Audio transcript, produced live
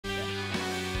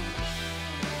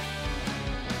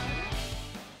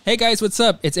Hey guys, what's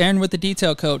up? It's Aaron with the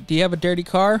Detail Code. Do you have a dirty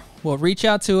car? Well, reach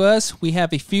out to us. We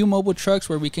have a few mobile trucks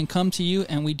where we can come to you,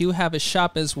 and we do have a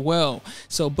shop as well.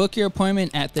 So book your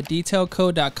appointment at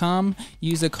thedetailcode.com.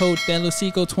 Use the code Lew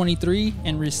Sico 23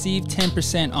 and receive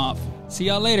 10% off. See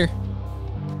y'all later.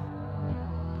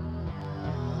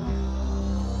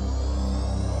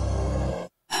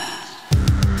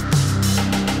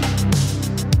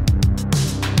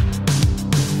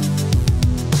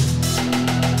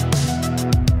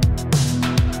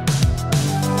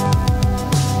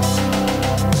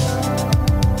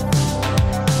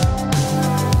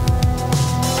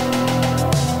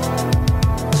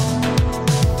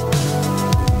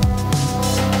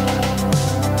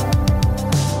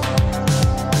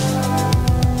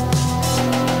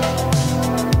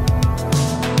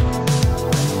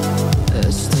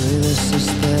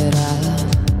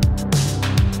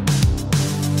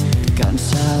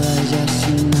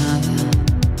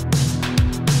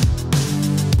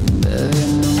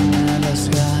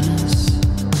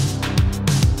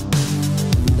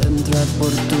 Por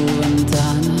tu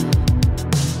ventana,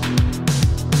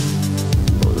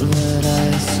 volver a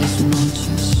esas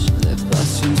noches de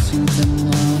pasión sin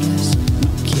temores. No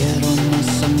quiero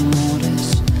más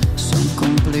amores, son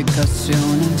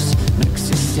complicaciones. No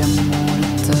existe amor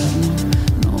eterno,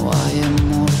 no hay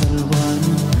amor del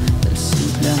bueno. Del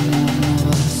simple amor no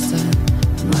basta,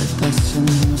 no hay pasión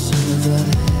de un solo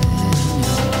dueño.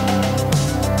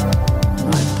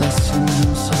 No hay pasión de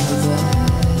un solo dueño.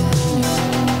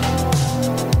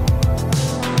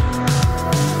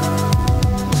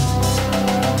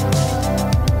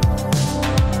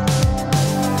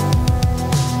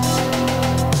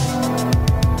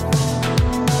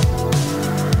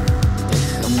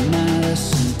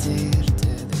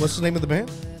 What's the name of the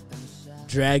band?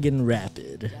 Dragon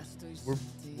Rapid.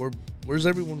 Where's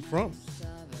everyone from?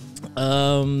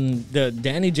 The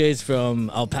Danny J's from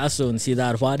El Paso and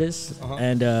Ciudad Juarez,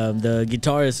 and the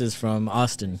guitarist is from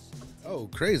Austin. Oh,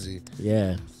 crazy!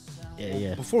 Yeah.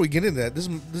 Before we get into that, this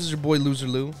is your boy Loser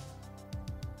Lew,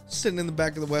 sitting in the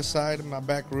back of the West Side in my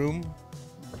back room.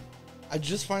 I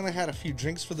just finally had a few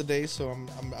drinks for the day, so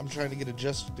I'm trying to get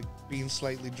adjusted to being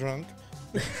slightly drunk.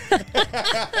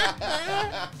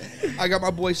 I got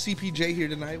my boy CPJ here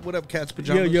tonight. What up, Cats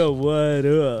Pajamas? Yo, what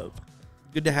up?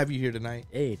 Good to have you here tonight.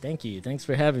 Hey, thank you. Thanks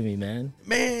for having me, man.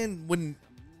 Man, when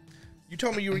you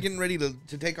told me you were getting ready to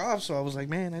take off, so I was like,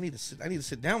 man, I need to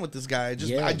sit down with this guy. I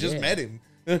just met him.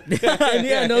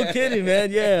 Yeah, no kidding,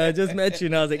 man. Yeah, I just met you,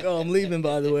 and I was like, oh, I'm leaving,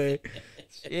 by the way.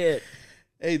 Shit.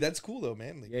 Hey, that's cool though,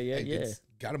 man. Like, yeah.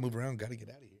 Got to move around. Got to get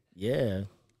out of here. Yeah.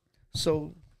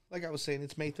 So, like I was saying,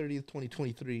 it's May 30th,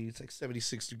 2023. It's like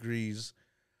 76 degrees.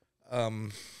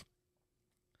 So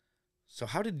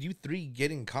how did you three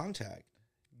get in contact?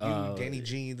 You, Danny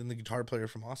G, then the guitar player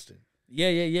from Austin.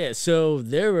 Yeah. So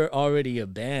they were already a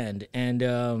band, and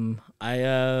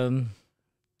I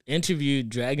interviewed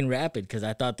Dragon Rapid because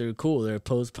I thought they were cool. They're a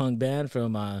post-punk band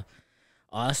from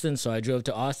Austin, so I drove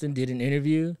to Austin, did an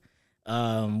interview.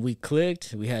 We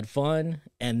clicked, we had fun,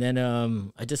 and then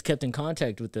I just kept in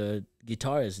contact with the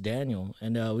guitarist Daniel,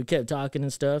 and we kept talking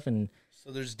and stuff. And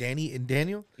so there's Danny and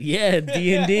Daniel. Yeah,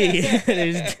 D&D.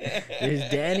 there's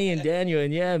Danny and Daniel,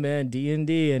 and yeah, man,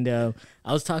 D&D. And I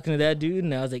was talking to that dude,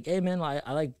 and I was like, hey, man,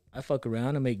 I fuck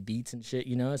around, I make beats and shit,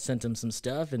 you know. I sent them some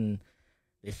stuff, and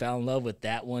they fell in love with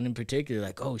that one in particular.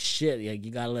 Like, oh shit, yeah, you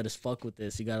gotta let us fuck with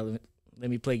this. You gotta let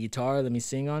me play guitar, let me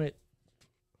sing on it.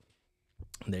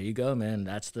 There you go, man.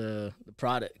 That's the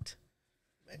product.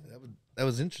 Man, that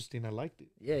was interesting. I liked it.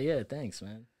 Yeah. Thanks,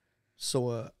 man.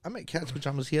 So I met Cats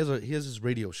Pajamas. He has his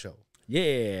radio show.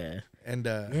 Yeah. And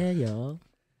yeah, y'all.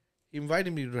 He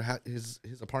invited me to his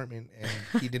apartment, and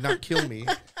he did not kill me.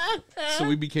 So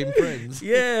we became friends.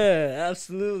 Yeah,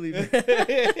 absolutely.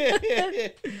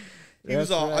 He was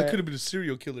all, right. I could have been a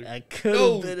serial killer. I could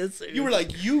have been a serial killer. You were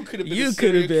like, you could have been a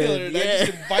serial killer. And I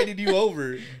just invited you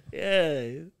over.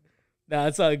 Yeah. Nah,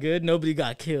 it's all good. Nobody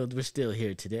got killed. We're still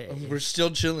here today. We're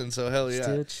still chilling, so hell yeah.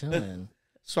 Still chilling.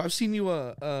 So I've seen you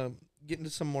get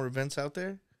into some more events out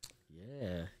there.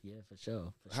 Yeah, for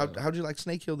sure. How'd you like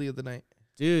Snake Hill the other night?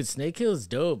 Dude, Snake Hill's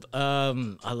dope.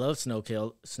 I love Snake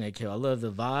Hill. I love the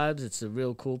vibes. It's a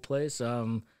real cool place.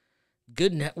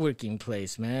 Good networking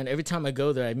place, man. Every time I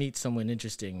go there, I meet someone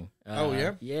interesting. Oh,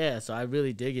 yeah? Yeah, so I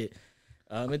really dig it.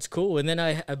 It's cool. And then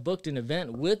I booked an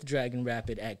event with Dragon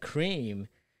Rapid at Cream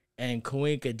and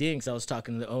Coinca Dinks. I was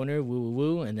talking to the owner,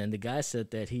 woo, and then the guy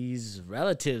said that he's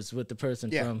relatives with the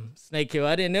person from Snake Hill.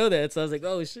 I didn't know that, so I was like,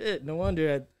 oh, shit, no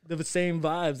wonder. The same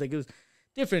vibes. Like, it was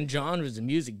different genres of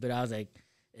music, but I was like,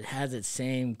 it has that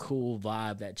same cool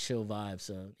vibe, that chill vibe.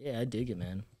 So, yeah, I dig it,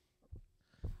 man.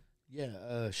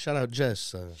 Yeah, shout out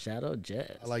Jess. Shout out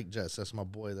Jess. I like Jess. That's my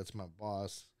boy. That's my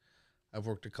boss. I've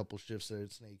worked a couple shifts there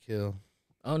at Snake Hill.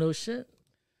 Oh, no shit.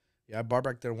 Yeah, I bar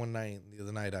back there one night. And the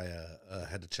other night, I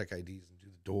had to check IDs and do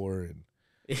the door. And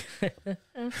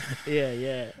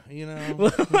Yeah. you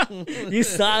know. You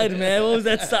sighed, man. What was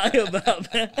that sigh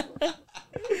about, man?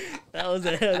 That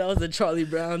was a Charlie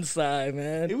Brown sigh,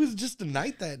 man. It was just a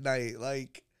night that night.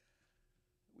 Like,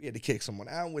 we had to kick someone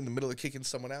out. We're in the middle of kicking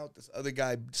someone out. This other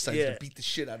guy decided to beat the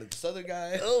shit out of this other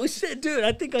guy. Oh, shit, dude.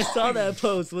 I think I saw that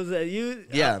post. Was that you?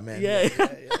 Yeah, man. Yeah.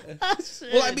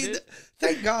 Shit, well, I mean,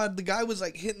 thank God the guy was,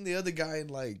 like, hitting the other guy,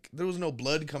 and, like, there was no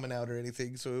blood coming out or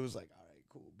anything, so it was like, all right,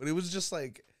 cool. But it was just,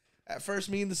 like, at first,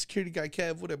 me and the security guy,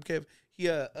 Kev, what up, Kev, he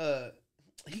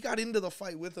got into the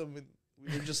fight with him, and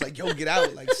we were just like, yo, get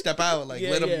out, like, step out, like,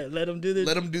 let them do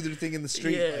their thing in the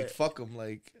street, like, fuck them,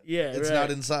 like, it's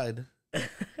not inside.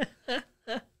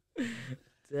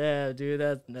 Yeah, dude,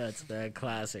 that's nuts, man.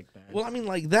 Classic, man. Well, I mean,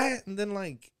 like that, and then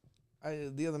like,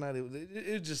 the other night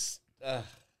it just.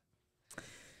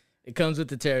 It comes with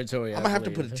the territory. I'm gonna have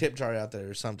to put a tip jar out there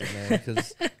or something, man.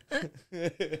 Because do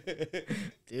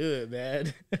it,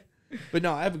 man. But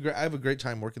no, I have a great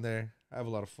time working there. I have a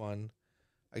lot of fun.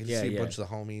 I can see a bunch of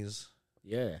the homies.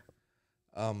 Yeah.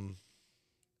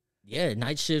 Yeah,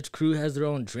 night shift crew has their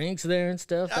own drinks there and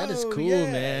stuff. That is cool,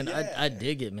 man. Yeah. I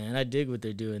dig it, man. I dig what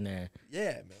they're doing there.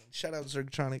 Yeah, man. Shout out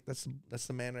Zergtronic. That's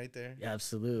the man right there. Yeah,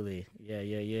 absolutely.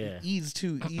 Yeah. Ease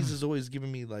too. Ease is always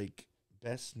giving me like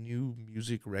best new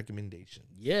music recommendations.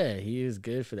 Yeah, he is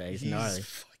good for that. He's gnarly.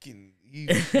 He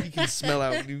can smell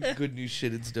out good new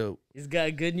shit. It's dope. He's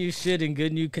got good new shit and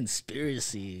good new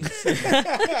conspiracies.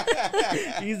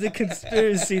 He's a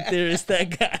conspiracy theorist,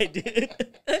 that guy, dude.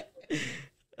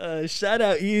 Shout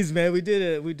out Ease, man.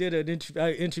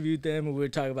 I interviewed them and we were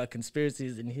talking about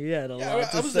conspiracies, and he had a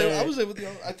lot to say. I was there with you.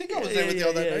 I think I was there with you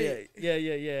all that night.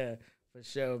 Yeah. For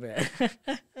sure, man.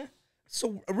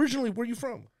 So originally, where are you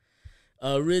from?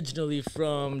 Originally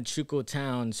from Chuco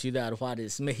Town, Ciudad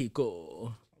Juarez,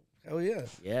 Mexico. Hell yeah.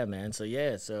 Yeah, man.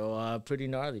 So pretty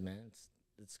gnarly, man.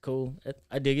 It's cool.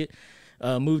 I dig it.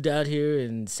 Moved out here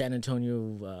in San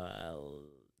Antonio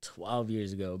 12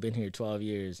 years ago. Been here 12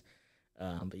 years.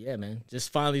 But yeah, man,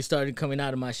 just finally started coming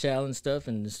out of my shell and stuff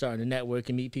and starting to network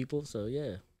and meet people. So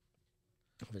yeah,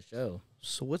 for sure.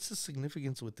 So what's the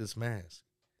significance with this mask?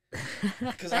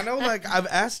 Because I know, like, I've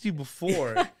asked you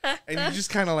before, and you just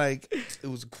kind of like, it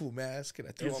was a cool mask, and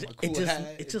I threw on my cool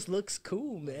hat. It just looks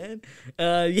cool, man.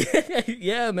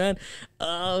 Yeah, man.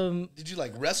 Did you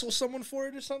like wrestle someone for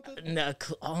it or something? Nah,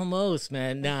 almost,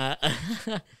 man. Nah,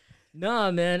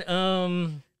 nah,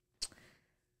 man.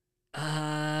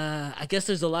 I guess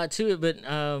there's a lot to it, but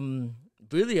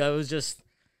really, I'm just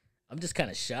kind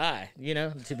of shy, you know.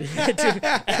 That's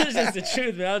just the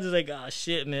truth, man. I was just like, oh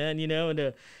shit, man, you know.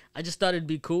 And I just thought it'd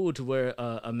be cool to wear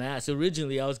a mask.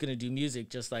 Originally, I was gonna do music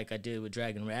just like I did with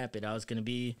Dragon Rapid. I was gonna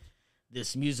be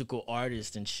this musical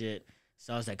artist and shit.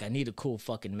 So I was like, I need a cool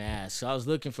fucking mask. So I was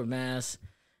looking for masks.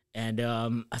 And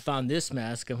I found this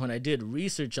mask, and when I did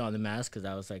research on the mask, because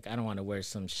I was like, I don't want to wear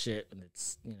some shit, and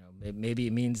it's, you know, maybe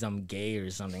it means I'm gay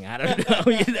or something. I don't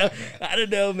know, you know. I don't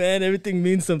know, man. Everything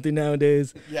means something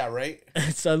nowadays. Yeah, right.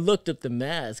 So I looked up the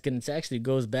mask, and it actually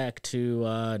goes back to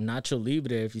Nacho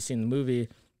Libre. If you've seen the movie,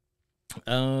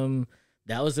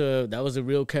 that was a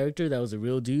real character. That was a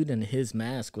real dude, and his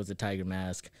mask was a tiger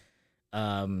mask.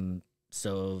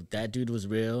 So that dude was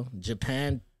real.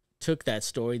 Japan took that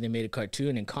story, they made a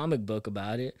cartoon and comic book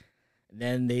about it. And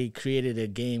then they created a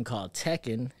game called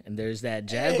Tekken, and there's that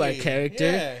Jaguar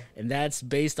character, and that's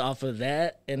based off of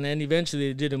that. And then eventually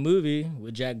they did a movie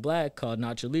with Jack Black called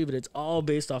Nacho Libre. It's all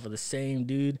based off of the same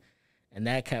dude, and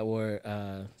that cat wore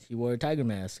a tiger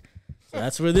mask. So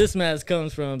that's where this mask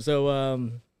comes from. So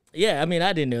yeah, I mean,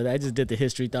 I didn't know that. I just did the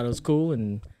history, thought it was cool,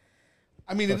 and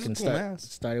I mean, it's a cool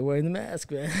mask. Started wearing the mask,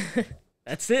 man.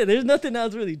 That's it. There's nothing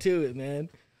else really to it, man.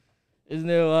 There's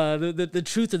no, the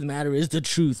truth of the matter is, the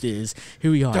truth is,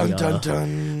 here we are, dun, dun,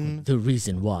 dun. The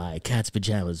reason why Cat's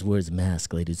Pajamas wears a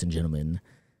mask, ladies and gentlemen,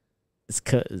 is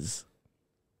because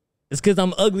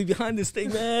I'm ugly behind this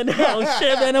thing, man. Oh,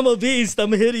 shit, man, I'm a beast.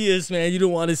 I'm hideous, man. You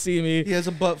don't want to see me. He has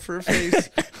a butt for a face.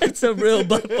 It's a real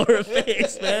butt for a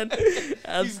face, man.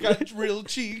 He's got real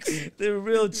cheeks. They're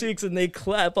real cheeks, and they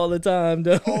clap all the time,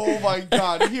 though. Oh, my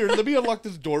God. Here, let me unlock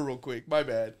this door real quick. My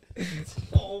bad.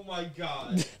 Oh, my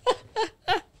God.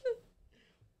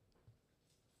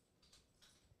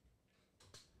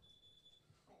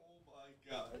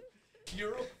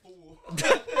 You're a fool.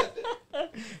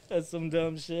 That's some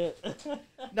dumb shit.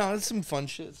 No, that's some fun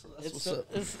shit. So that's what's up.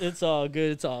 It's all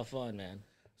good. It's all fun, man.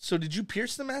 So did you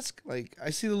pierce the mask? Like, I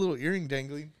see the little earring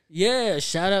dangling. Yeah,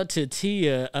 shout out to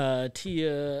Tia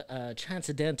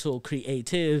Transcendental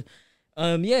Creative.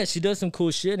 Yeah, she does some cool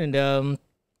shit, and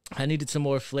I needed some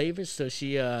more flavors, so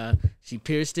she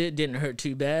pierced it. Didn't hurt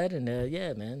too bad, and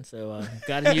yeah, man. So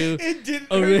got a new It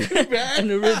didn't hurt too bad.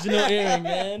 an original earring,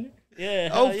 man. Yeah.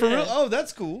 Oh, for yeah. real? Oh,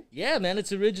 that's cool. Yeah, man,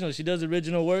 it's original. She does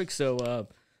original work, so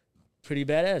pretty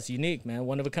badass, unique, man,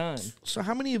 one of a kind. So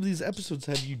how many of these episodes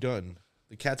have you done?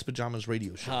 The Cat's Pajamas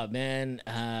radio show. Oh man,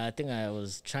 I think I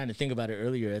was trying to think about it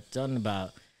earlier. It's done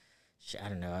about, I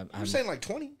don't know. I'm saying like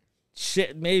 20.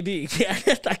 Shit, maybe. Yeah,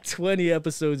 like 20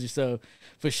 episodes or so.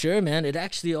 For sure, man. It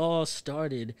actually all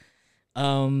started,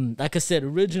 like I said,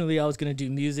 originally I was going to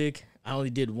do music. I only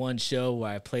did one show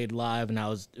where I played live, and it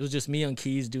was just me on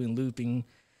keys doing looping.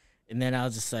 And then I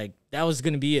was just like, that was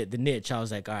going to be it, the niche. I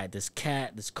was like, all right, this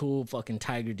cool fucking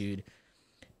tiger dude.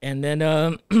 And then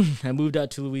I moved out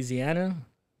to Louisiana.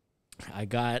 I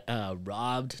got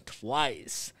robbed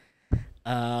twice.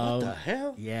 What the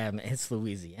hell? Yeah, man, it's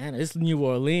Louisiana. It's New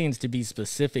Orleans, to be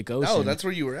specific. Ocean. Oh, that's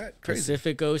where you were at? Crazy.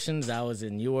 Pacific Oceans. I was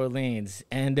in New Orleans.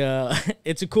 And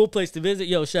it's a cool place to visit.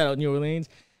 Yo, shout out New Orleans.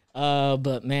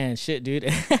 But, man, shit,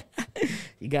 dude.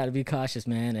 You got to be cautious,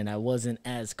 man. And I wasn't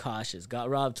as cautious. Got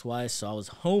robbed twice, so I was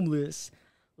homeless,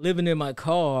 living in my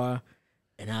car.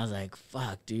 And I was like,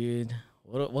 fuck, dude.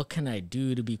 What can I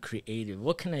do to be creative?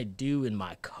 What can I do in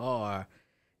my car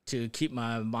to keep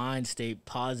my mind state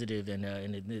positive and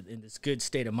in this good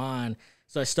state of mind?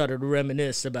 So I started to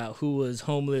reminisce about who was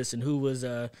homeless and who was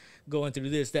going through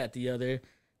this, that, the other.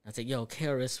 I said, yo,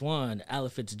 KRS-One, Ella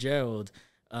Fitzgerald,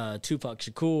 Tupac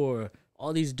Shakur,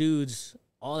 all these dudes,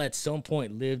 all at some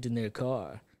point lived in their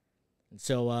car. And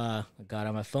so I got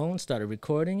on my phone, started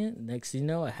recording it. Next thing you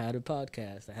know, I had a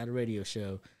podcast. I had a radio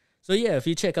show. So, yeah, if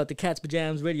you check out the Cat's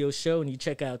Pajamas radio show and you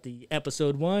check out the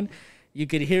episode 1, you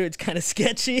could hear it's kind of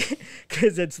sketchy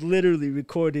because it's literally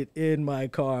recorded in my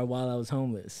car while I was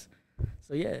homeless.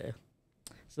 So, yeah.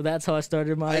 So that's how I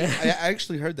started my... I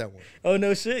actually heard that one. Oh,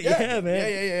 no shit? Yeah,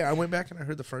 man. Yeah. I went back and I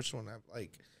heard the first one.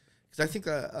 Because I think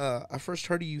I first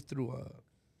heard of you through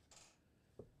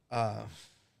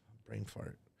brain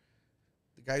fart.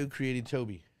 The guy who created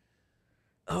Toby.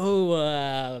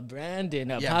 Oh, Brandon,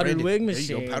 Powdered Brandon. Wig There you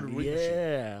Machine. go, Powdered Wig Machine.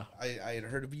 Yeah. I had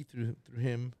heard of you through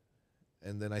him,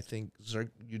 and then I think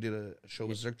Zerk. You did a show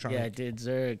with Zerktronic. Yeah, I did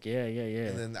Zerk. Yeah.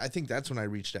 And then I think that's when I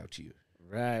reached out to you.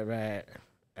 Right.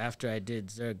 After I did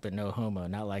Zerk, but no homo,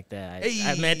 not like that. Hey.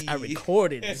 I meant I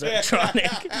recorded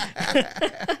Zerktronic.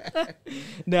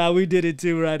 No, we did it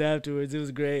too right afterwards. It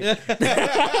was great.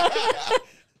 It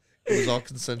was all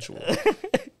consensual.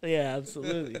 Yeah,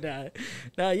 absolutely.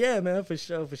 Nah, yeah, man, for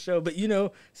sure. But,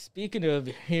 speaking of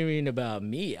hearing about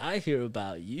me, I hear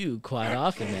about you quite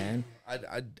often, man. I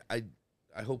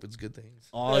hope it's good things.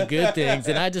 All good things.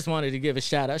 And I just wanted to give a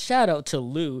shout out. Shout out to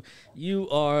Lew. You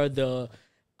are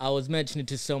I was mentioning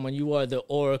to someone, you are the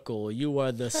oracle. You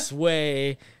are the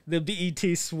sway, the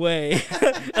BET sway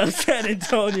of San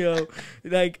Antonio.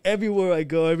 Like, everywhere I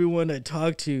go, everyone I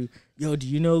talk to, yo, do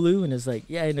you know Lew? And it's like,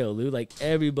 yeah, I know Lew. Like,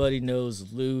 everybody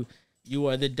knows Lew. You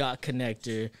are the dot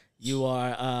connector. You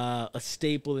are a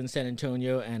staple in San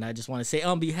Antonio. And I just want to say,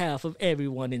 on behalf of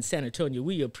everyone in San Antonio,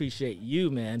 we appreciate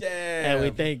you, man. Damn. And we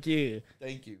thank you.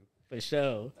 Thank you. For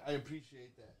sure. I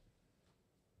appreciate that.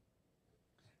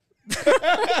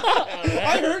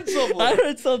 I heard something. I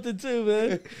heard something too,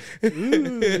 man.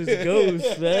 Ooh, there's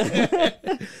ghosts, man.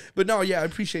 But no, yeah, I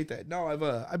appreciate that. No,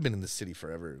 I've been in the city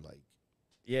forever. Like,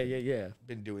 yeah.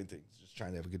 Been doing things, just trying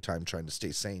to have a good time, trying to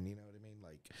stay sane. You know what I mean?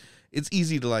 Like, it's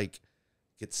easy to like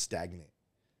get stagnant.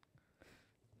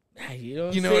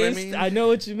 You know what I mean? I know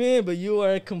what you mean, but you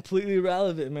are completely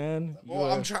relevant, man.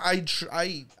 Well,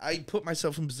 I put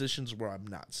myself in positions where I'm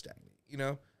not stagnant. You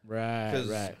know?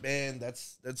 Right. Man,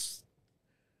 that's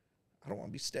I don't want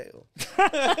to be stale.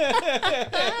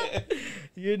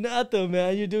 You're not though,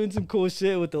 man. You're doing some cool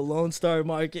shit with the Lone Star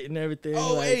Market and everything.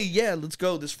 Oh, like, hey, yeah, let's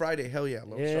go this Friday. Hell yeah,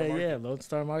 Lone Star Market. Yeah, Lone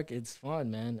Star Market. It's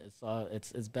fun, man.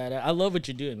 It's bad. I love what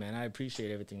you're doing, man. I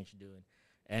appreciate everything that you're doing,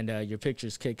 and your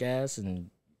pictures kick ass.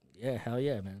 And yeah, hell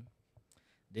yeah, man.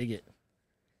 Dig it.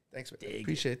 Thanks, man.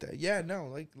 Appreciate that. Yeah, no,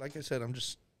 like I said, I'm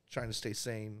just trying to stay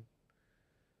sane.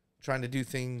 Trying to do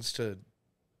things to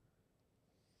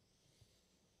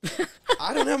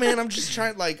I don't know, man. I'm just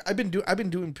trying. Like, I've been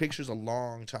doing pictures a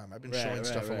long time. I've been showing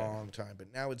stuff a long time,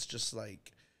 but now it's just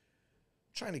like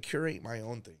trying to curate my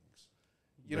own things.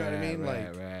 You know what I mean?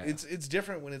 Like, it's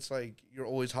different when it's like you're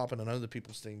always hopping on other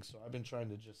people's things. So I've been trying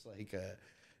to just like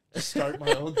just start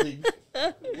my own thing.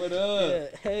 What up? Yeah,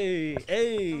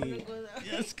 hey.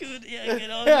 That's good. Yeah,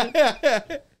 get on.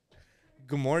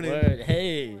 Good morning. Word.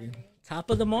 Hey, top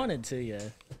of the morning to you.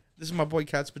 This is my boy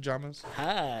Cat's Pajamas.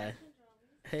 Hi.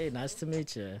 Hey, nice to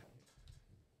meet you.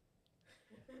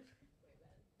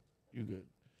 You good?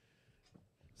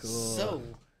 Cool. So,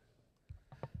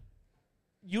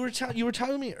 you were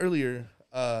telling me earlier.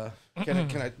 Can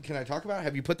I talk about it?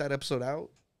 Have you put that episode out?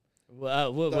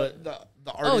 What?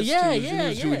 The artist who's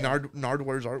yeah. doing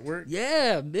Nardware's artwork?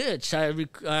 Yeah, Mitch. I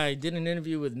did an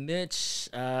interview with Mitch.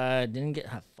 Didn't get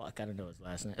I don't know his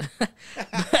last name.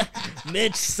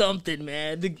 Mitch something,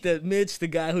 man. Mitch, the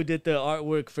guy who did the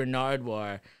artwork for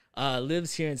Nardwar,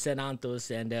 lives here in San Antos,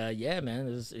 and yeah, man,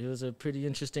 it was a pretty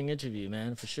interesting interview,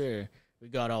 man, for sure. We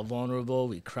got all vulnerable.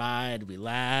 We cried. We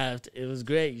laughed. It was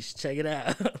great. You should check it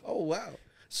out. Oh wow!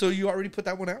 So you already put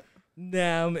that one out?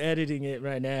 Nah, I'm editing it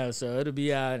right now, so it'll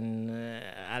be out in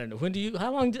I don't know. What's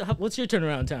your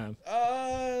turnaround time?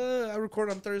 I record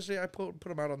on Thursday. I put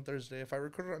them out on Thursday. If I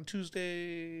record it on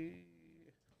Tuesday,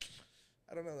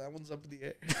 I don't know. That one's up in the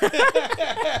air.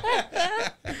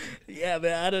 Yeah,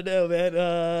 man. I don't know, man.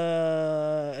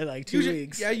 In like 2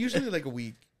 weeks. Yeah, usually like a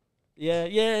week. Yeah.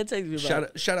 It takes me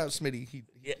about. Shout out Smitty. He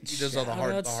does all the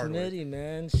hard work. Smitty,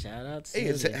 man. Shout out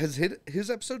Smitty. Hey, has his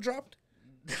episode dropped?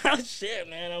 Oh shit,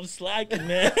 man! I'm slacking,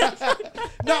 man.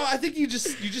 No, I think you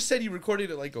just said you recorded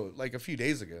it like a few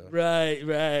days ago.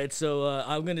 Right. So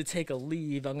I'm gonna take a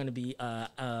leave. I'm gonna be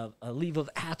a leave of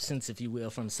absence, if you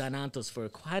will, from San Antos for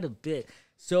quite a bit.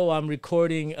 So I'm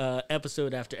recording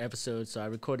episode after episode. So I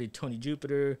recorded Tony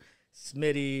Jupiter,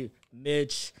 Smitty,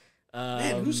 Mitch.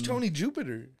 Man, who's Tony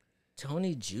Jupiter?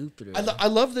 Tony Jupiter. I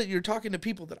love that you're talking to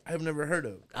people that I've never heard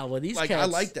of. Oh, well, these cats. I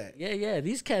like that. Yeah.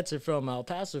 These cats are from El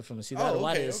Paso, from Ciudad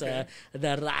Juarez. Okay.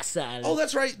 The Raza. Oh,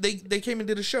 that's right. They came and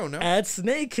did a show, no? At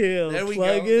Snake Hill. There we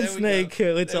Plug go. in There we Snake go.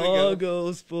 Hill. It's There we all go.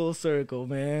 goes full circle,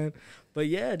 man. But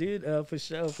yeah, dude, for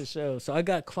sure. So I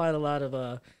got quite a lot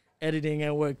of editing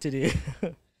and work to do.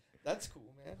 That's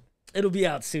cool, man. It'll be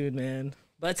out soon, man.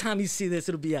 By the time you see this,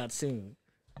 it'll be out soon.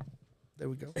 There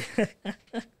we go.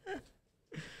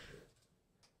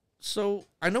 So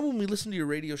I know when we listen to your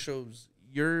radio shows,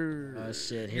 you're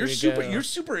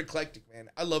super eclectic, man.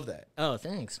 I love that. Oh,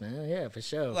 thanks, man. Yeah, for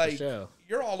sure. Like, for sure.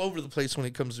 You're all over the place when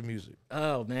it comes to music.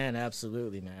 Oh man,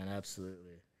 absolutely, man,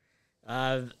 absolutely.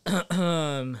 Yeah,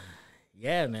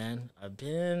 man. I've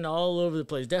been all over the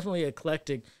place. Definitely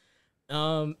eclectic.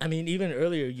 I mean, even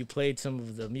earlier you played some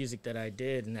of the music that I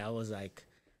did, and that was like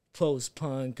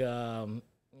post-punk,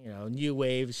 new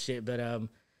wave shit. But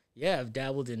yeah, I've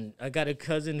dabbled in. I got a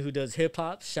cousin who does hip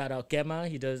hop. Shout out Gemma.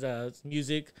 He does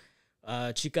music,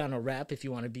 Chicano rap. If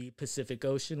you want to be Pacific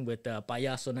Ocean with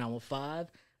Payaso 915.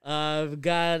 I've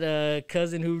got a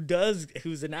cousin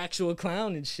who's an actual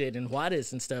clown and shit, and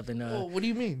Juarez and stuff. And Oh, what do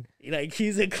you mean? like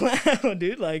he's a clown,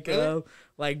 dude. Like Really?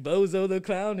 Like Bozo the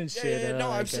clown and shit. Yeah,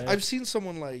 no, like, I've seen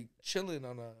someone like chilling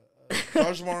on a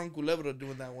Tajmar and Culebra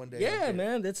doing that one day. Yeah, Okay.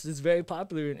 man, it's very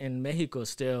popular in Mexico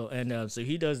still, and so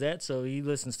he does that. So he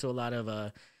listens to a lot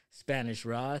of Spanish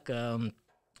rock. Of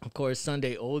course,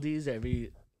 Sunday oldies.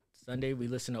 Every Sunday we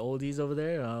listen to oldies over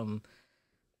there.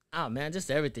 Oh man, just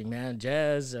everything, man.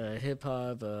 Jazz, hip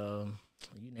hop, you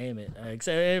name it.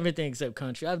 Except everything except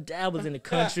country. I've dabbled in the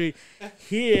country.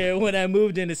 Here, when I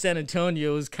moved into San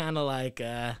Antonio, it was kind of like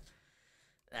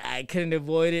I couldn't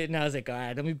avoid it, and I was like, all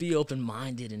right, let me be open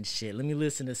minded and shit. Let me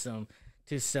listen to some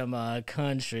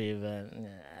country, but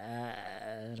I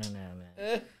don't know,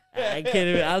 man. I can't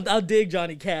even. I'll dig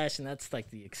Johnny Cash, and that's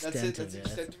like the extent That's of the it.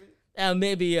 extent of it?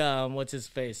 Maybe what's his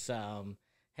face?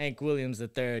 Hank Williams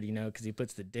III, because he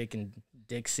puts the dick in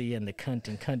Dixie and the cunt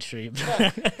in country.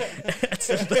 That's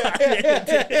about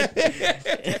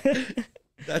it.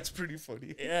 That's pretty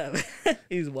funny. Yeah,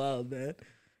 he's wild, man.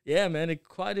 Yeah, man,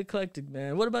 quite eclectic,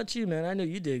 man. What about you, man? I know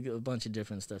you did a bunch of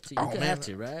different stuff too. You could have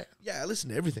to, right? Yeah, I listen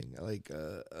to everything. I like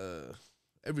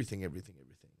everything.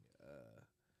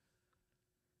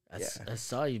 I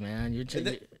saw you, man.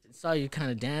 Saw you kind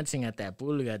of dancing at that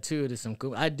pulga too. To some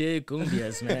I did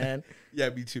cumbias, man. Yeah,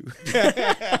 me too.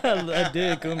 I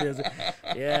did cumbias.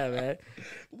 Yeah, man.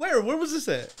 Where was this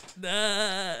at?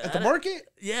 At the market?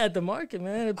 Yeah, at the market,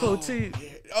 man. At Poteet.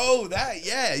 Oh, that,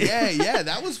 yeah.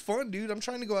 That was fun, dude. I'm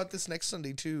trying to go out this next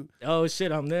Sunday too. Oh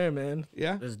shit, I'm there, man.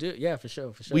 Yeah, Let's do it. Yeah, for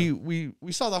sure. We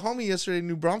saw the homie yesterday in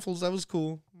New Braunfels. That was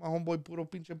cool. My homeboy Puro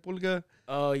Pinche Pulga.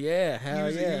 Oh yeah, hell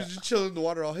He was just chilling in the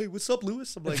water. All, hey, what's up,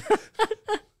 Lewis? I'm like,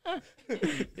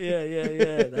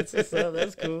 yeah. That's what's up.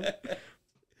 That's cool.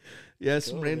 yeah,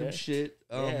 some Cool, random man. shit.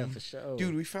 Yeah, for sure.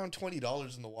 Dude, we found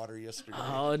 $20 in the water yesterday.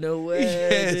 Oh no way,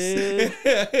 Yes.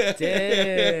 dude.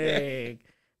 Dang.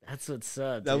 That's what's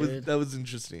up, dude. That was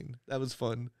interesting. That was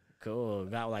fun. Cool.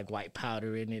 Got like white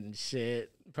powder in it and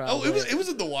shit. Probably. Oh, it was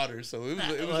in the water, so it was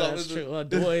Well, all that's in the, true. Well,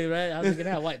 boy, right? How was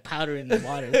gonna have white powder in the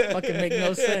water? It fucking make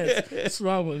no sense. What's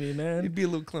wrong with me, man? It'd be a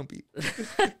little clumpy.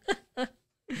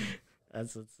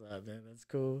 That's what's up, man. That's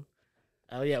cool.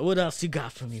 Oh yeah. What else you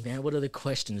got for me, man? What other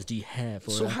questions do you have?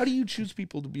 For So how do you choose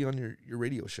people to be on your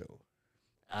radio show?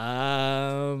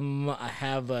 I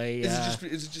have a. Is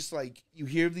it just like you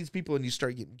hear of these people and you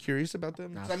start getting curious about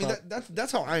them? Nah, I mean,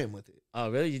 that's how I am with it. Oh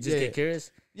really? You just get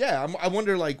curious? Yeah, I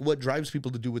wonder like what drives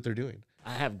people to do what they're doing.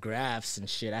 I have graphs and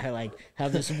shit. I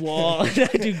have this wall. I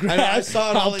do graphs. I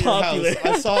saw it all at your popular. house.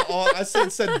 I saw all. I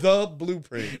said the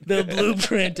blueprint. The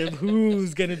blueprint of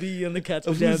who's gonna be on the Cats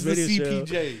Of Pajamas who's the radio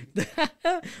CPJ?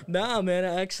 show. Nah, man.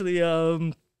 I actually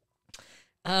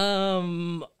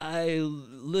I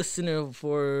listen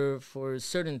for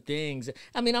certain things.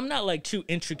 I mean, I'm not like too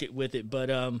intricate with it, but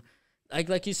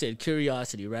like you said,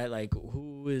 curiosity, right? Like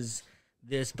who is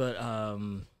this? But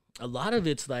a lot of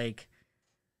it's like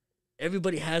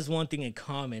everybody has one thing in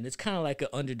common. It's kind of like an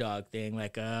underdog thing,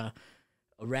 like a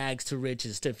rags to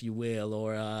riches, if you will,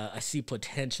 or I see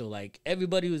potential. Like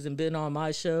everybody who's been on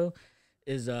my show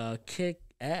is kick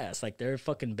ass. Like they're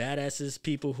fucking badasses,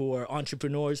 people who are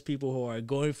entrepreneurs, people who are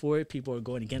going for it, people who are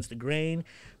going against the grain,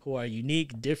 who are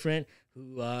unique, different,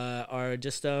 who are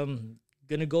just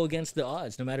gonna go against the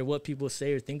odds no matter what people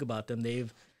say or think about them.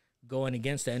 They've going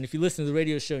against that. And if you listen to the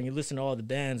radio show and you listen to all the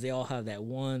bands, they all have that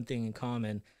one thing in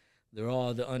common. They're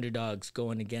all the underdogs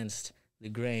going against the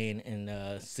grain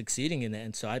and succeeding in that.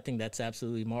 And so I think that's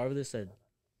absolutely marvelous.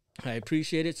 I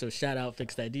appreciate it. So shout out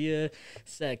Fixed Idea,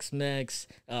 Sex Mex,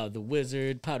 The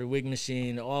Wizard, Powder Wig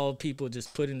Machine, all people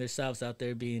just putting themselves out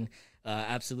there being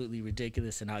absolutely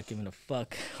ridiculous and not giving a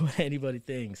fuck what anybody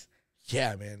thinks.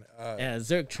 Yeah, man. Yeah,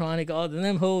 Zerktronic,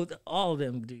 all of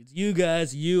them dudes. You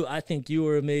guys, I think you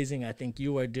are amazing. I think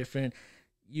you are different.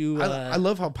 I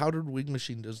love how Powdered Wig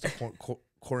Machine does the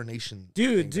coronation,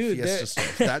 dude, thing, the fiesta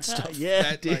stuff. That stuff, yeah,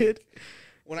 that, dude. Like,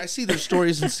 when I see their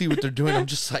stories and see what they're doing, I'm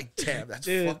just like, damn, that's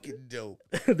fucking dope.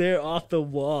 They're off the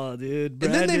wall, dude.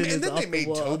 And then Brandon they made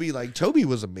wall. Toby. Like Toby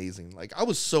was amazing. Like I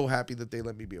was so happy that they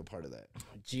let me be a part of that.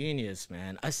 Genius,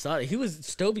 man. I saw it.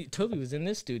 Toby was in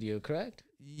this studio, correct?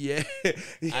 Yeah.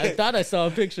 I thought I saw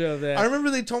a picture of that. I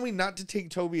remember they told me not to take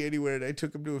Toby anywhere, and I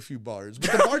took him to a few bars.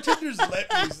 But the bartenders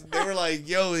let me. They were like,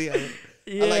 "Yo, yeah."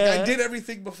 I did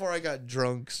everything before I got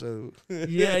drunk, so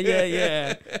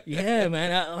yeah,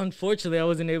 man. Unfortunately, I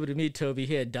wasn't able to meet Toby.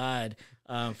 He had died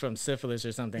from syphilis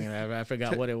or something. I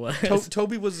forgot what it was.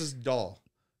 Toby was this doll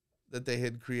that they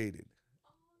had created.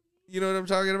 You know what I'm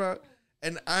talking about?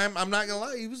 And I'm not gonna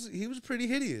lie, he was pretty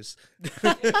hideous,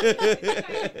 but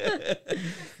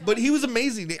he was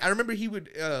amazing. I remember he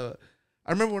would. I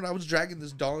remember when I was dragging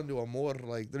this doll into a morgue,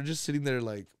 like they're just sitting there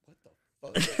like,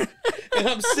 what the fuck? And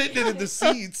I'm sitting in the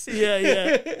seats.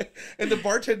 Yeah. And the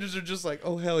bartenders are just like,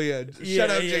 oh, hell yeah. Shout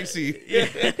out JC.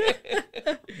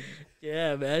 Yeah.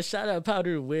 Yeah, man. Shout out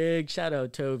Powder Wig. Shout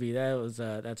out Toby.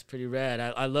 That's pretty rad.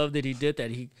 I love that he did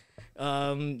that. He,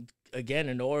 again,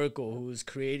 an oracle who's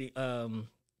creating a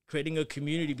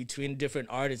community between different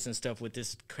artists and stuff with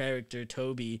this character,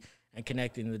 Toby, and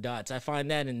connecting the dots. I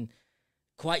find that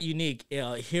quite unique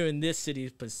here in this city,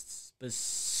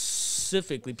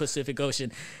 specifically Pacific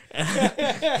Ocean,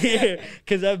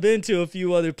 because I've been to a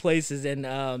few other places, and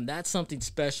that's something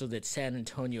special that San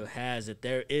Antonio has, that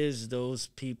there is those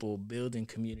people building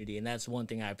community, and that's one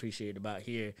thing I appreciate about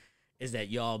here, is that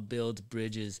y'all build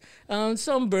bridges.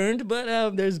 Some burned,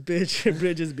 but there's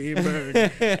bridges being burned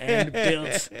and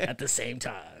built at the same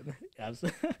time.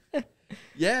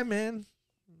 Yeah, man.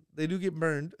 They do get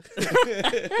burned.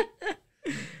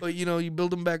 But, you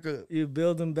build them back up. You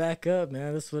build them back up,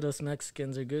 man. That's what us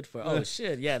Mexicans are good for. Oh,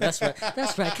 shit. Yeah, that's right.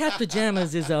 That's right. Cat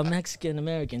Pajamas is a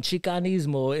Mexican-American.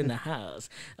 Chicanismo in the house.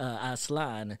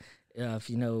 Aslan, if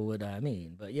you know what I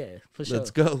mean. But, yeah, for sure.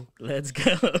 Let's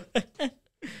go.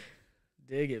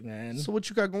 Dig it, man. So what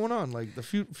you got going on? Like the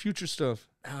future stuff?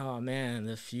 Oh, man,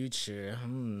 the future.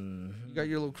 You got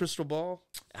your little crystal ball?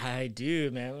 I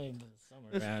do, man. Let me put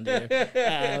somewhere around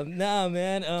here. No,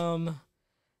 man.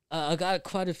 I got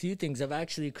quite a few things. I've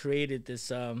actually created this.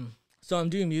 So I'm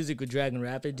doing music with Dragon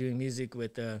Rapid, doing music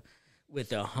with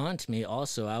Haunt Me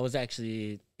also. I was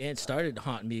actually, it started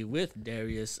Haunt Me with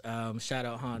Darius. Shout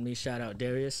out Haunt Me, shout out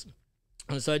Darius.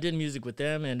 So I did music with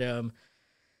them, and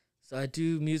so I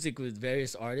do music with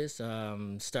various artists.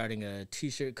 Starting a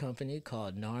t-shirt company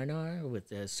called Narnar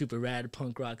with a super rad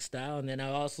punk rock style. And then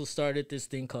I also started this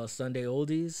thing called Sunday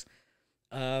Oldies.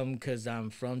 Because I'm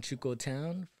from Chuco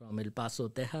Town, from El Paso,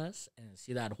 Texas, and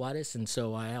Ciudad Juarez, and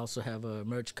so I also have a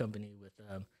merch company with,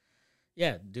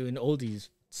 doing oldies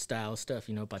style stuff,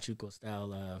 you know, Pachuco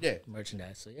style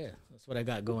merchandise. So yeah, that's what I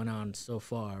got going on so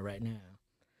far right now.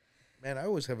 Man, I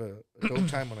always have a dope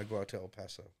time when I go out to El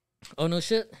Paso. Oh no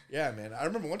shit. Yeah, man. I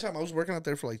remember one time I was working out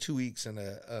there for like 2 weeks, and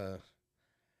I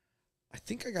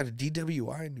think I got a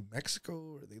DWI in New Mexico,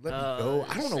 or they let me go.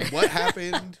 I don't know what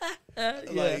happened.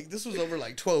 Like this was over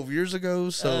like 12 years ago.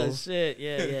 So oh shit.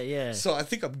 Yeah. So I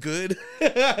think I'm good.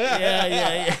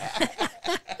 yeah.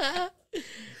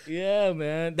 Yeah,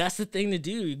 man. That's the thing to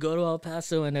do. You go to El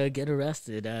Paso and get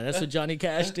arrested. That's what Johnny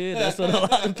Cash did. That's what a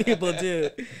lot of people do.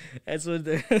 That's what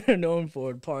they're known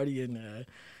for, partying,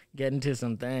 getting to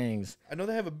some things. I know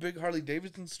they have a big Harley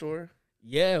Davidson store.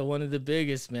 Yeah, one of the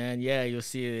biggest, man. Yeah, you'll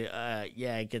see it.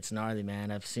 Yeah, it gets gnarly,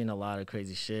 man. I've seen a lot of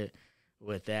crazy shit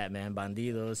with that, man.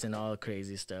 Bandidos and all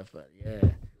crazy stuff. But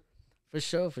yeah, for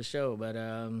sure. But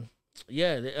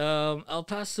El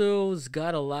Paso's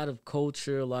got a lot of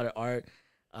culture, a lot of art,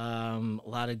 a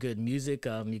lot of good music.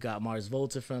 You got Mars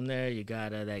Volta from there. You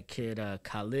got that kid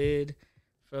Khalid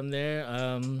from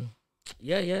there.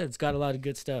 Yeah, it's got a lot of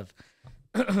good stuff.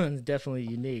 It's definitely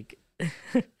unique.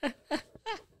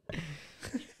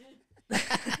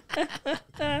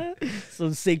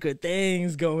 Some secret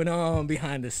things going on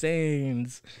behind the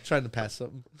scenes. Trying to pass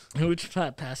something. Which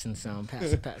passing some?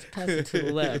 Pass it to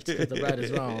the left because the right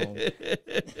is wrong.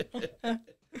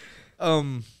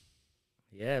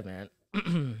 Yeah, man.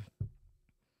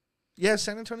 Yeah,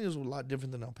 San Antonio is a lot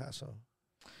different than El Paso.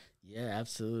 Yeah,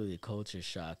 absolutely. Culture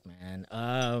shock, man.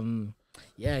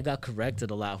 Yeah, I got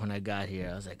corrected a lot when I got here.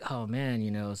 I was like, oh man,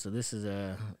 you know, so this is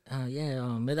me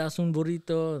das un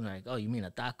burrito. I'm like, oh, you mean a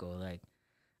taco? Like,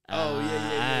 yeah. All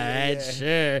right,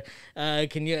 sure.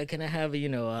 Can I have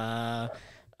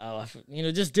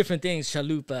just different things,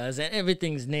 chalupas, and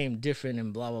everything's named different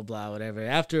and blah blah blah, whatever.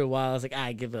 After a while, I was like,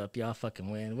 I give up, y'all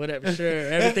fucking win, whatever. Sure,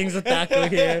 everything's a taco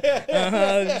here.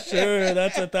 Sure,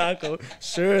 that's a taco.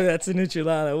 Sure, that's an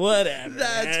enchilada. Whatever.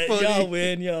 That's man. funny.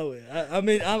 Y'all win. I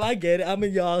mean, I get it. I'm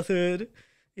in y'all's hood.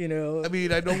 You know. I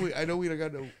mean, I know we don't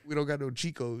got no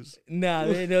Chicos. Nah,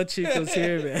 there ain't no Chicos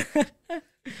here, man.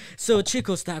 So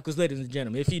Chicos Tacos, ladies and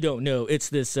gentlemen, if you don't know, it's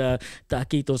this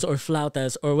taquitos or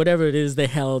flautas or whatever it is the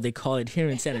hell they call it here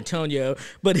in San Antonio,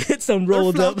 but it's some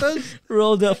rolled up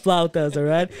flautas, all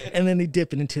right? And then they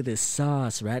dip it into this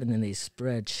sauce, right? And then they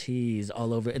spread cheese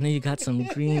all over it. And then you got some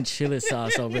green chili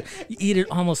sauce over it. You eat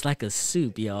it almost like a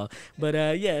soup, y'all. But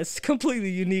yeah, it's completely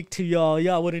unique to y'all.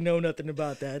 Y'all wouldn't know nothing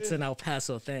about that. It's an El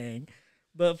Paso thing.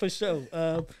 But for sure,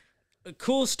 a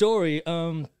cool story.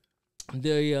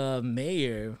 The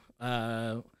mayor,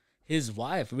 his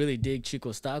wife really digged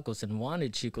Chico's Tacos and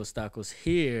wanted Chico's Tacos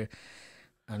here,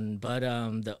 but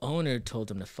the owner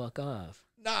told him to fuck off.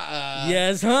 Nah.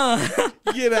 Yes, huh?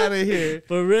 Get out of here.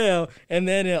 For real. And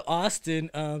then in Austin,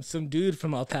 some dude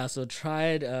from El Paso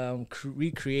tried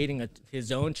recreating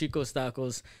his own Chico's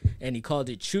Tacos, and he called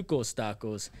it Chuco's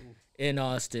Tacos in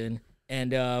Austin.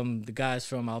 And the guys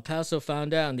from El Paso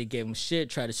found out, and they gave him shit,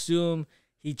 tried to sue him.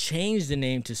 He changed the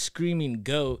name to Screaming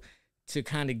Goat to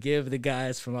kind of give the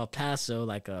guys from El Paso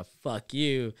like a fuck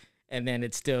you. And then he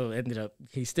still ended up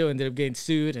getting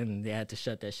sued, and they had to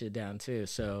shut that shit down too.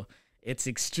 So it's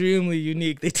extremely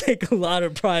unique. They take a lot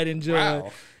of pride and joy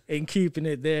in keeping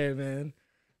it there, man.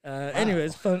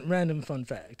 Anyways, random fun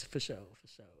fact for sure.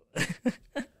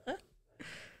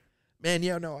 Man,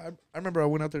 yeah, no, I remember I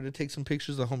went out there to take some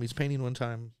pictures of the homies painting one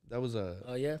time. That was a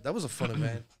fun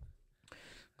event.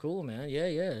 Cool, man. Yeah.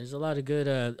 There's a lot of good.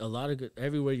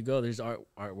 Everywhere you go, there's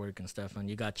artwork and stuff, and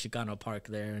you got Chicano Park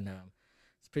there, and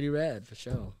it's pretty rad for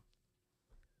sure.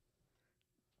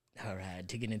 All right,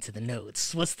 digging into the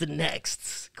notes. What's the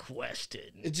next question?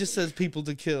 It just says people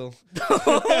to kill.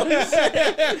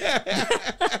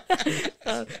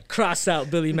 Cross out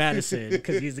Billy Madison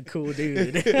because he's a cool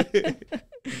dude.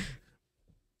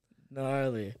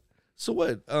 Gnarly. So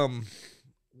what?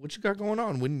 What you got going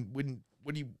on? When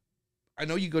do you? I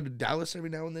know you go to Dallas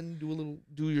every now and then,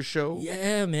 do your show.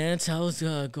 Yeah, man. So I was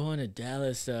going to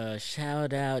Dallas.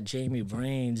 Shout out Jamie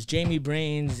Brains. Jamie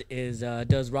Brains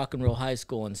does Rock and Roll High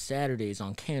School on Saturdays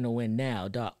on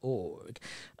canowinnow.org.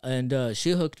 And she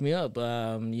hooked me up.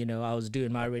 I was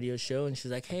doing my radio show, and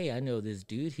she's like, hey, I know this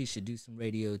dude. He should do some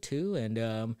radio too.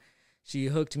 And she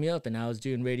hooked me up, and I was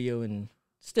doing radio and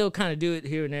still kind of do it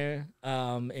here and there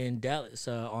in Dallas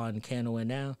on Can Win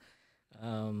Now.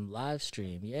 Live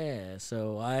stream, yeah.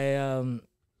 So I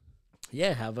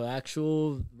have an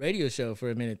actual radio show for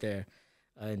a minute there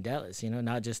in Dallas,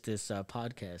 not just this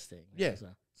podcast thing. Yeah.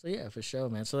 So yeah, for sure,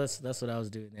 man. So that's what I was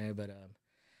doing there. But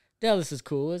Dallas is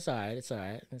cool. It's all right.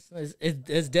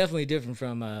 It's definitely different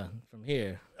from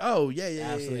here. Oh yeah.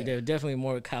 Absolutely. Yeah. There are definitely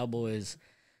more cowboys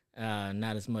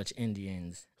Not as much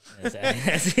Indians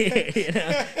as here, you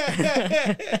know.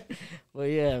 Well,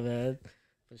 yeah, man.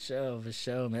 For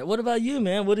sure, man. What about you,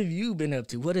 man? What have you been up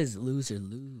to? What has Loser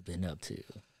Lou been up to?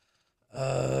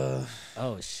 Oh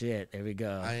shit! There we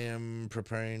go. I am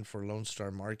preparing for Lone Star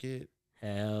Market.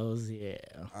 Hells yeah.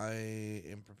 I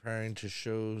am preparing to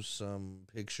show some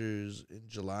pictures in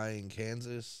July in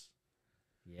Kansas.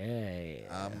 Yeah.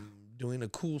 I'm doing a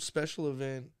cool special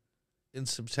event in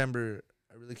September.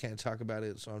 I really can't talk about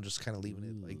it, so I'm just kind of leaving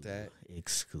it like that.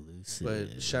 Exclusive.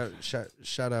 But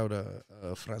shout out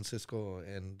Francisco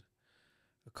and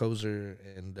Kozer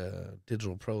and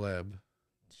Digital Pro Lab.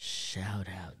 Shout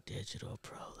out Digital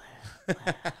Pro Lab.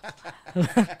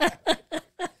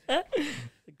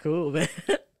 Cool, man.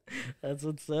 That's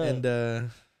what's up. And yeah,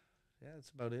 that's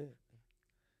about it.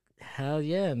 Hell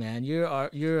yeah, man.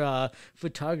 Your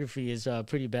photography is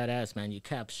pretty badass, man. You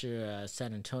capture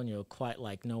San Antonio quite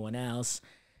like no one else.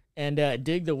 And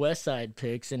dig the West Side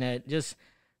pics, and just,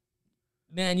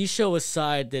 man, you show a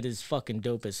side that is fucking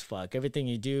dope as fuck. Everything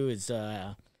you do is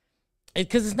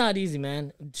because it's not easy,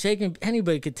 man.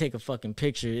 Anybody could take a fucking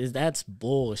picture. That's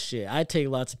bullshit. I take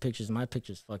lots of pictures. My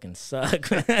pictures fucking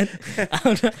suck, man. I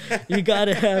don't know. You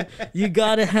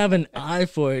gotta have an eye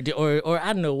for it, or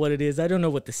I don't know what it is. I don't know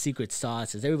what the secret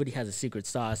sauce is. Everybody has a secret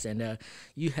sauce, and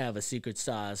you have a secret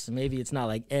sauce. Maybe it's not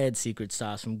like Ed's secret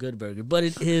sauce from Good Burger, but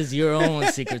it is your own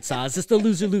secret sauce. It's the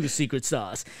Loser Lou secret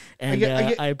sauce, and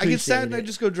I appreciate I get sad and it. I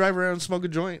just go drive around and smoke a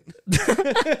joint.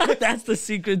 That's the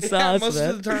secret sauce, most man.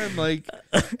 of the time, like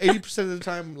 80% of the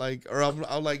time, like, or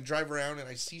I'll like drive around and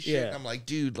I see shit. Yeah. And I'm like,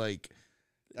 dude, like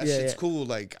that Yeah, shit's yeah. cool.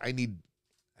 Like I need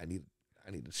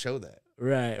to show that.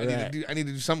 Right, I need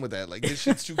to do something with that. Like this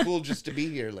shit's too cool just to be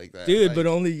here like that, dude. Like, But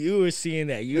only you are seeing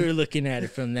that. You're looking at it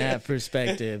from that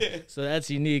perspective, so that's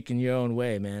unique in your own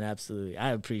way, man. Absolutely,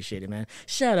 I appreciate it, man.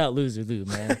 Shout out Loser Lou,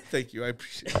 man. thank you. I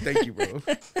appreciate it. Thank you, bro.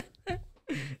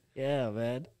 Yeah,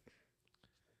 man.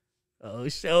 Oh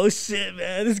shit,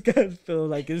 man. This guy feel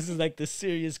like this is like the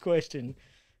serious question.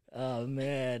 Oh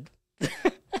man.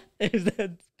 Is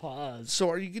that pause?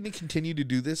 So are you going to continue to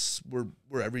do this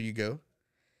wherever you go?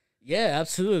 Yeah,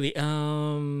 absolutely.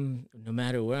 No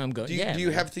matter where I'm going. Do you, yeah, do you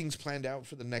man. have things planned out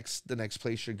for the next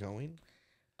place you're going?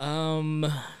 Um,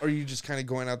 Or are you just kind of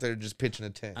going out there and just pitching a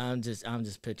tent? I'm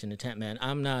just pitching a tent, man.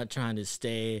 I'm not trying to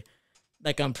stay.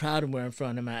 Like, I'm proud of where I'm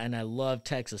from, and I love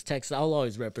Texas. I'll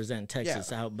always represent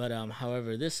Texas out. But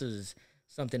however, this is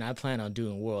something I plan on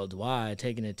doing worldwide,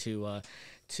 taking it to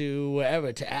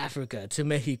wherever, to Africa, to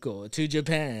Mexico, to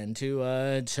Japan,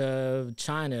 to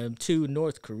China, to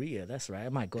North Korea. That's right. I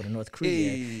might go to North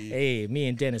Korea. Hey, me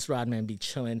and Dennis Rodman be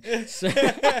chilling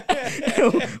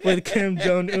with Kim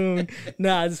Jong-un.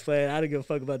 Nah, I just playing. I don't give a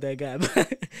fuck about that guy.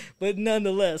 But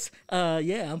nonetheless,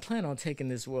 yeah, I'm planning on taking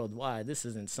this worldwide. This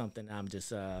isn't something I'm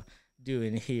just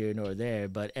doing here nor there,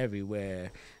 but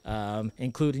everywhere,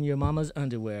 including your mama's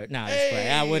underwear. Nah, just play.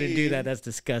 I wouldn't do that. That's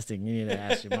disgusting. You need to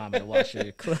ask your mama to wash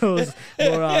your clothes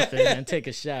more often and take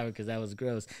a shower, because that was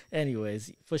gross.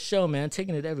 Anyways, for sure, man,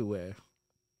 taking it everywhere.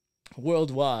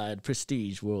 Worldwide,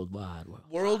 prestige, worldwide.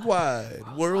 Worldwide.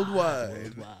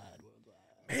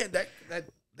 Man,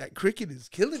 that cricket is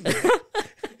killing me.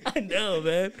 I know,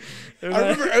 man. I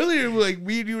remember earlier, like,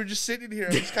 me and you were just sitting here.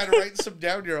 I was kind of writing some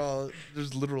down. You're all,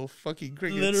 there's literal fucking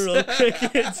crickets. Literal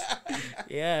crickets.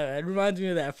 Yeah, it reminds me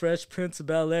of that Fresh Prince of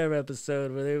Bel-Air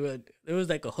episode where there was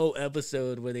like a whole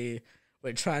episode where they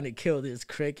were trying to kill this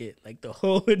cricket. Like the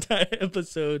whole entire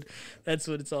episode, that's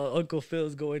what it's all. Uncle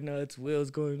Phil's going nuts,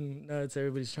 Will's going nuts,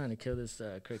 everybody's trying to kill this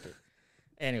cricket.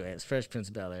 Anyways, Fresh Prince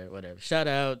of Bel-Air, whatever. Shout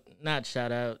out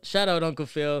Uncle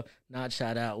Phil, not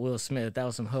shout out Will Smith. That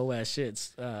was some hoe ass shit,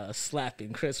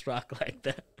 slapping Chris Rock like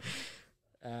that.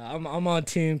 I'm on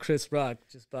team Chris Rock,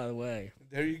 just by the way.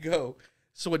 There you go.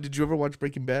 So what, did you ever watch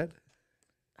Breaking Bad?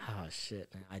 Oh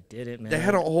shit, man, I did it, man. They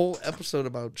had a whole episode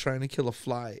about trying to kill a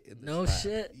fly. No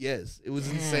shit. Yes, it was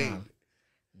Damn. insane.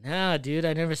 Nah, dude,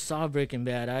 I never saw Breaking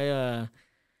Bad.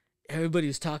 Everybody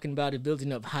was talking about it,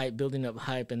 building up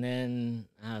hype, and then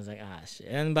I was like, shit.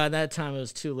 And by that time, it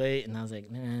was too late, and I was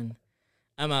like, man,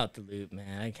 I'm out the loop,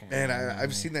 man. I can't. Man,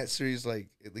 I've seen that series like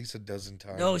at least a dozen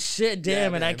times. No shit,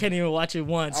 damn, and I can't even watch it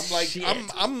once. I'm like, shit.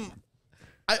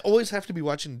 I always have to be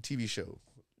watching a TV show.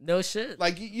 No shit.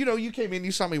 Like, you know, you came in,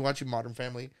 you saw me watching Modern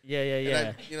Family. Yeah.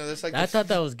 And that's like I thought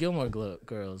that was Gilmore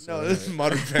Girls. No, this is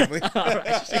Modern Family. All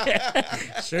right,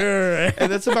 sure. And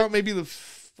that's about maybe the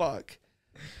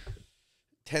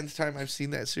 10th time I've seen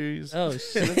that series. Oh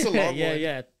shit, that's a long one.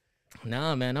 Yeah.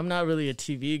 Nah, man, I'm not really a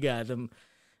TV guy.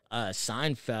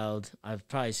 Seinfeld, I've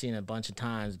probably seen a bunch of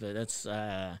times, but that's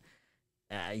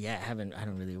Yeah, I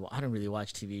don't really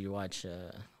watch TV or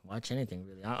watch anything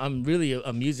really. I'm really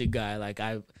a music guy. Like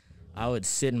I would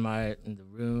sit in the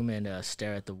room and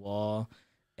stare at the wall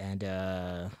and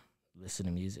listen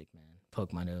to music, man.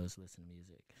 Poke my nose, listen to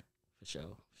music, for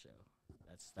sure.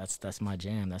 That's my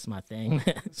jam. That's my thing.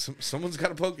 Someone's got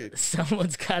to poke it.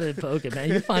 Someone's got to poke it, man.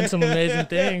 You find some amazing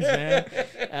things, man.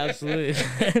 Absolutely.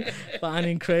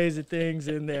 Finding crazy things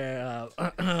in there,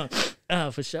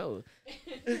 for sure.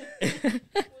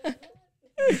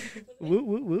 Whoop,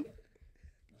 whoop, whoop.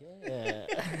 Yeah.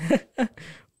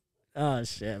 Oh,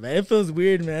 shit, man. It feels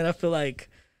weird, man. I feel like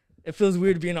it feels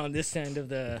weird being on this end of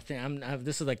the thing.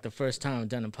 This is like the first time I've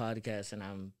done a podcast and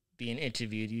I'm being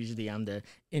interviewed. Usually I'm the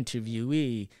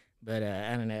interviewee, but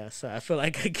I don't know. So I feel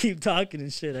like I keep talking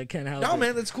and shit. I can't help it. No,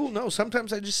 man, that's cool. No,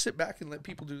 sometimes I just sit back and let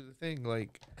people do the thing.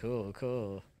 Like, cool.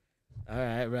 All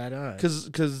right, right on.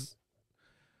 Cause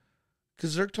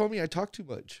Zerk told me I talk too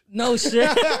much. No shit.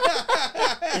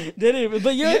 Did he?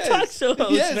 But you're a talk show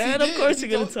host, yes, man. Of course you're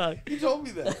gonna talk. He told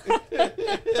me that.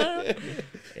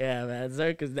 Yeah, man.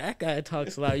 Zerk is that guy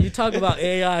talks a lot. You talk about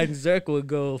AI and Zerk will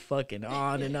go fucking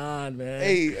on and on, man.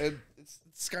 Hey, it's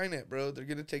Skynet, bro. They're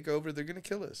gonna take over. They're gonna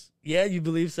kill us. Yeah, you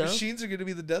believe so? Machines are gonna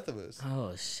be the death of us.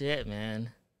 Oh shit, man.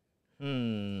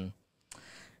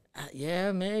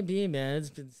 Yeah, maybe, man.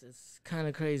 It's kind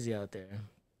of crazy out there.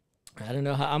 I don't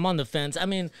know how. I'm on the fence. I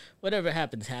mean, whatever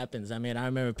happens, happens. I mean, I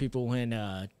remember people when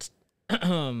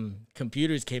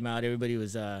computers came out, everybody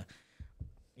was,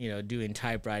 doing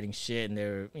typewriting shit, and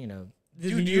they're,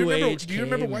 Dude, do you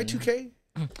remember Y2K?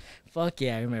 Fuck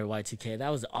yeah, I remember Y2K. That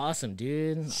was awesome,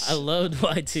 dude. I loved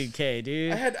Y2K,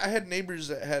 dude. I had neighbors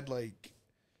that had like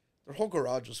their whole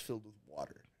garage was filled with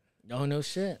water. Oh no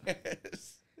shit.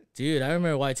 Dude, I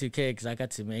remember Y2K because I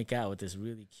got to make out with this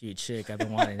really cute chick I've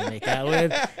been wanting to make out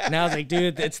with. And I was like,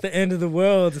 dude, it's the end of the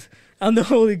world. I'm the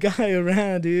only guy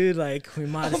around, dude. Like, we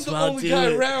might as well do it. I'm the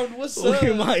only guy around. What's up?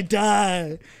 We might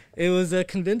die. It was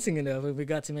convincing enough. We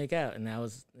got to make out, and that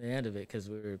was the end of it because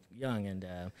we were young. And,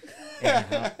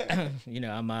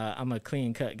 I'm a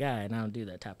clean-cut guy, and I don't do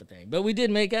that type of thing. But we did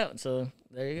make out, so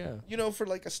there you go. For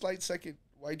like a slight second,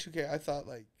 Y2K, I thought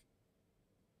like,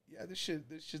 yeah, this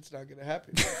shit's not gonna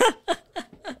happen.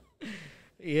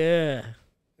 Yeah.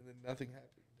 And then nothing happened.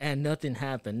 And nothing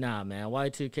happened. Nah, man.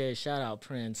 Y2K, shout out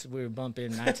Prince. We were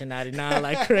bumping 1999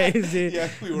 like crazy. Yeah,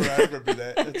 we were. I remember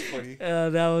that. That's funny.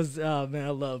 That was, oh man,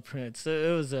 I love Prince. So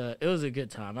it was a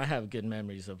good time. I have good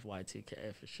memories of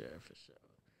Y2K for sure.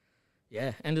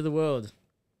 Yeah, end of the world.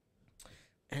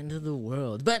 End of the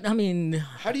world. But I mean,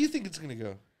 how do you think it's gonna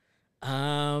go?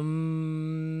 I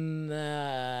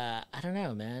don't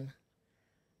know, man.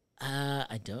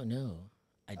 I don't know.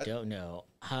 I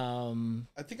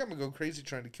think I'm gonna go crazy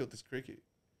trying to kill this cricket.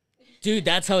 Dude,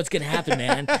 that's how it's gonna happen,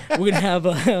 man. We're gonna have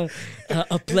a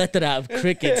plethora of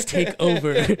crickets take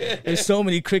over. There's so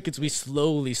many crickets, we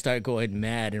slowly start going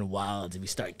mad and wild, and we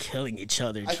start killing each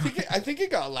other. I think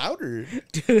it got louder.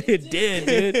 Dude, it did,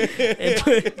 dude.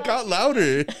 It got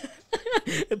louder.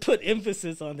 It put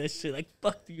emphasis on this shit. Like,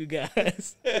 fuck you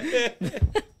guys.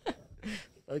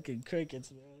 Fucking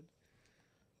crickets, man.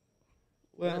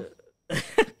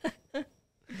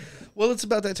 Well, it's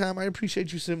about that time. I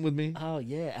appreciate you sitting with me. Oh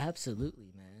yeah,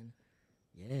 absolutely, man.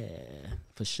 Yeah,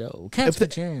 for sure. Cats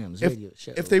Pajamas radio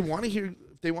show. If they want to hear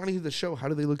the show, how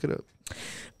do they look it up?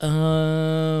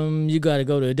 You gotta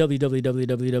go to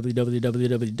www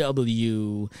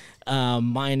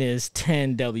minus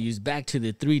 10 W's back to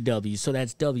the 3 W's. So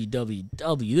that's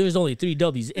www. There's only 3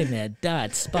 W's in that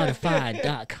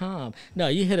Spotify.com. No,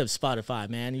 you hit up Spotify,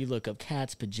 man. You look up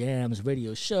Cats Pajamas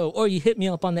radio show, or you hit me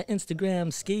up on the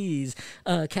Instagram skis,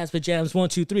 Cats Pajamas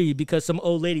 123, because some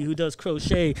old lady who does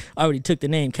crochet already took the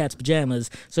name Cats Pajamas.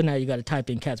 So now you gotta type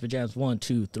in Cats Pajamas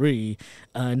 123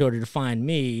 in order to find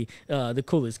me, the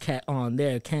coolest cat on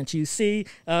there. Can't you see?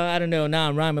 I don't know. Now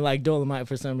I'm rhyming like Dolomite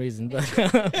for some reason, but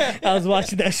I was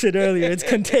watching that shit earlier. It's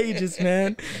contagious,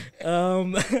 man.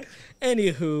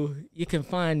 Anywho, you can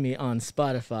find me on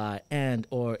Spotify and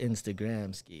or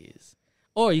Instagram skis.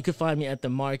 Or you can find me at the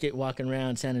market, walking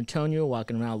around San Antonio,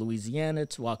 walking around Louisiana,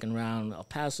 walking around El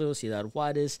Paso, Ciudad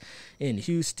Juarez, in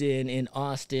Houston, in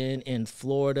Austin, in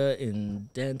Florida, in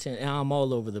Denton. And I'm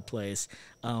all over the place,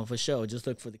 for sure. Just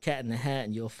look for the Cat in the Hat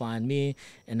and you'll find me,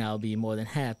 and I'll be more than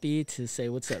happy to say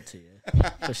what's up to you,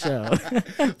 for sure.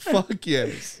 Fuck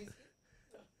yes.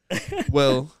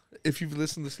 Well, if you've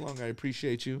listened this long, I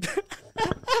appreciate you.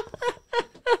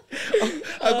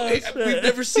 We've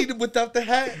never seen him without the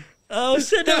hat. Oh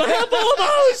shit!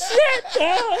 Oh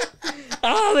shit!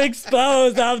 I'm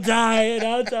exposed. I'm dying.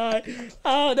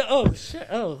 Oh, no. Oh, shit.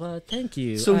 Oh, thank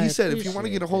you. So he I said if you want to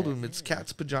get a appreciate hold that. of him, it's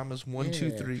Cat's Pajamas 1,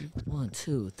 2, 3. 1,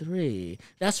 2, 3.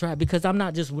 That's right, because I'm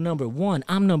not just number 1.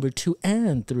 I'm number 2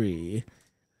 and 3.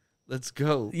 Let's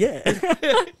go. Yeah.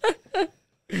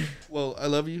 Well, I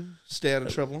love you. Stay out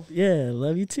of trouble. Yeah,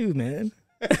 love you too, man.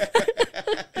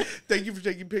 Thank you for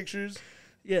taking pictures.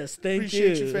 Yes, thank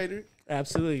Appreciate you. you, Fader.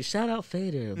 Absolutely. Shout out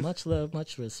Fader. Much love,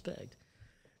 much respect.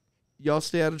 Y'all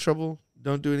stay out of trouble.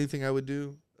 Don't do anything I would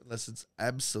do unless it's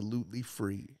absolutely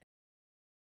free.